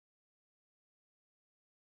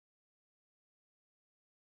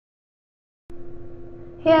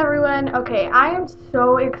Hey everyone, okay, I am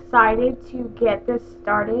so excited to get this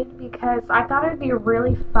started because I thought it would be a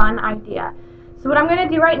really fun idea. So what I'm going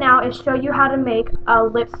to do right now is show you how to make a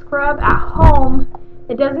lip scrub at home.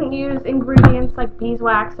 It doesn't use ingredients like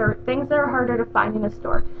beeswax or things that are harder to find in a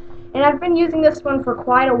store. And I've been using this one for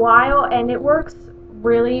quite a while and it works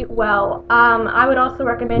really well. I would also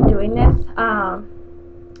recommend doing this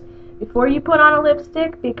before you put on a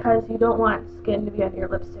lipstick because you don't want skin to be on your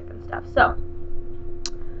lipstick and stuff. So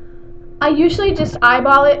I usually just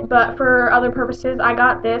eyeball it, but for other purposes, I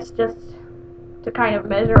got this just to kind of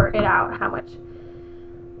measure it out how much.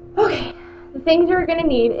 Okay, the things you're going to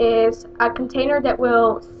need is a container that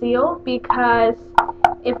will seal because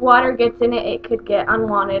if water gets in it, it could get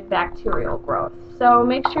unwanted bacterial growth. So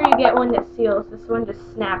make sure you get one that seals. This one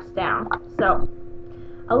just snaps down. So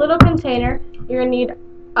a little container, you're going to need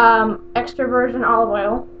extra virgin olive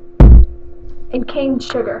oil and cane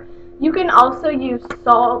sugar. You can also use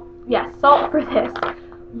salt. Yes, salt for this,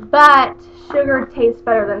 but sugar tastes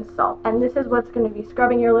better than salt. And this is what's going to be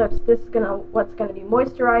scrubbing your lips. This is what's going to be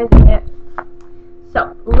moisturizing it.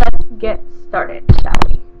 So let's get started, shall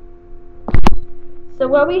we? So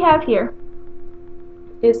what we have here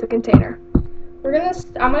is the container. I'm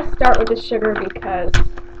gonna start with the sugar because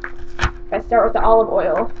if I start with the olive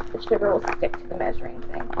oil, the sugar will stick to the measuring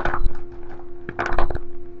thing.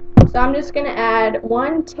 So I'm just going to add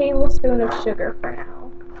 1 tablespoon of sugar for now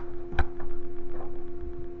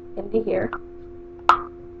into here.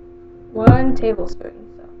 1 tablespoon.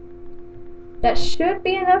 So that should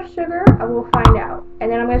be enough sugar. I will find out.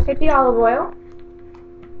 And then I'm going to take the olive oil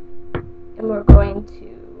and we're going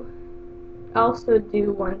to also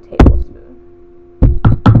do 1 tablespoon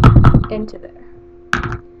into there.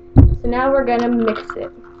 So now we're going to mix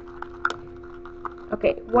it.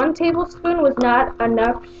 Okay, 1 tablespoon was not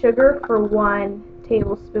enough sugar for 1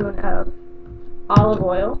 tablespoon of olive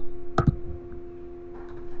oil.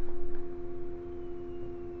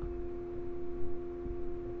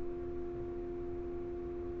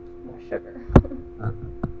 More sugar.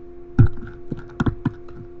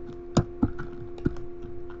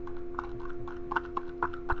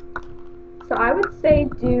 So I would say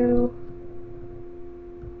do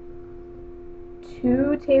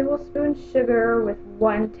 2 tablespoons sugar with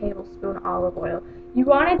 1 tablespoon olive oil. You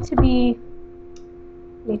want it to be,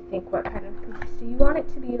 let me think what kind of consistency. You want it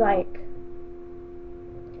to be like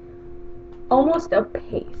almost a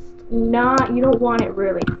paste. You don't want it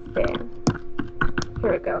really thin.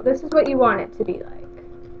 Here we go. This is what you want it to be like.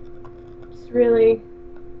 It's really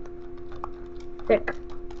thick.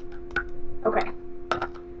 Okay. So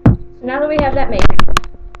now that we have that made,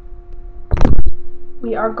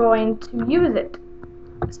 we are going to use it.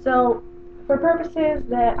 So for purposes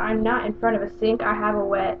that I'm not in front of a sink, I have a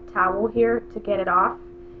wet towel here to get it off.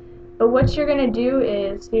 But what you're going to do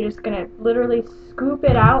is you're just going to literally scoop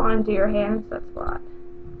it out onto your hands, that's a lot,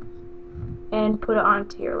 and put it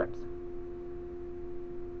onto your lips.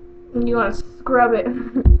 And you want to scrub it.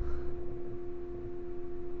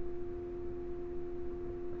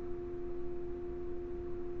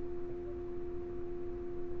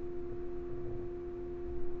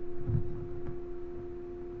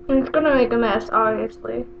 And it's going to make a mess,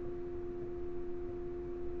 obviously.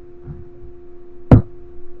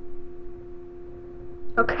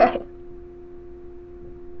 Okay.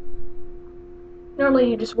 Normally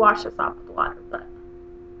you just wash this off with water, but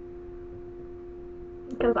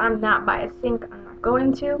because I'm not by a sink, I'm not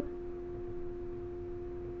going to.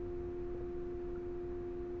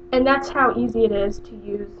 And that's how easy it is to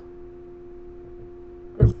use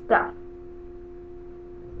this stuff.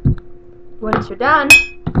 Once you're done,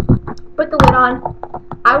 put the lid on.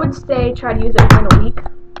 I would say try to use it within a week,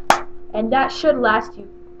 and that should last you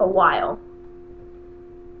a while.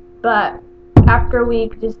 But after a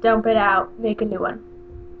week, just dump it out, make a new one.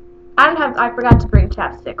 I forgot to bring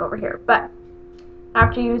chapstick over here, but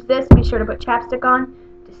after you use this, be sure to put chapstick on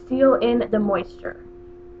to seal in the moisture.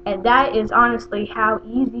 And that is honestly how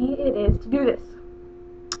easy it is to do this.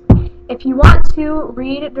 If you want to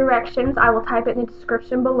read directions, I will type it in the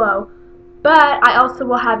description below, but I also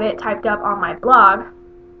will have it typed up on my blog.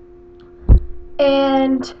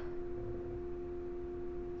 And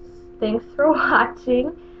thanks for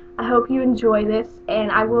watching. I hope you enjoy this,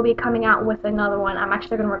 and I will be coming out with another one. I'm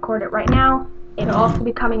actually going to record it right now. It'll also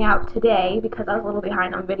be coming out today because I was a little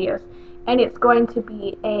behind on videos. And it's going to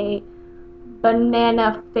be a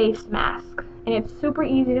banana face mask. And it's super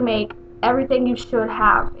easy to make. Everything you should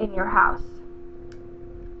have in your house.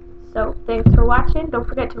 So, thanks for watching. Don't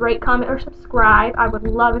forget to rate, comment, or subscribe. I would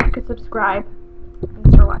love if you could subscribe.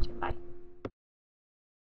 Thanks for watching. Bye.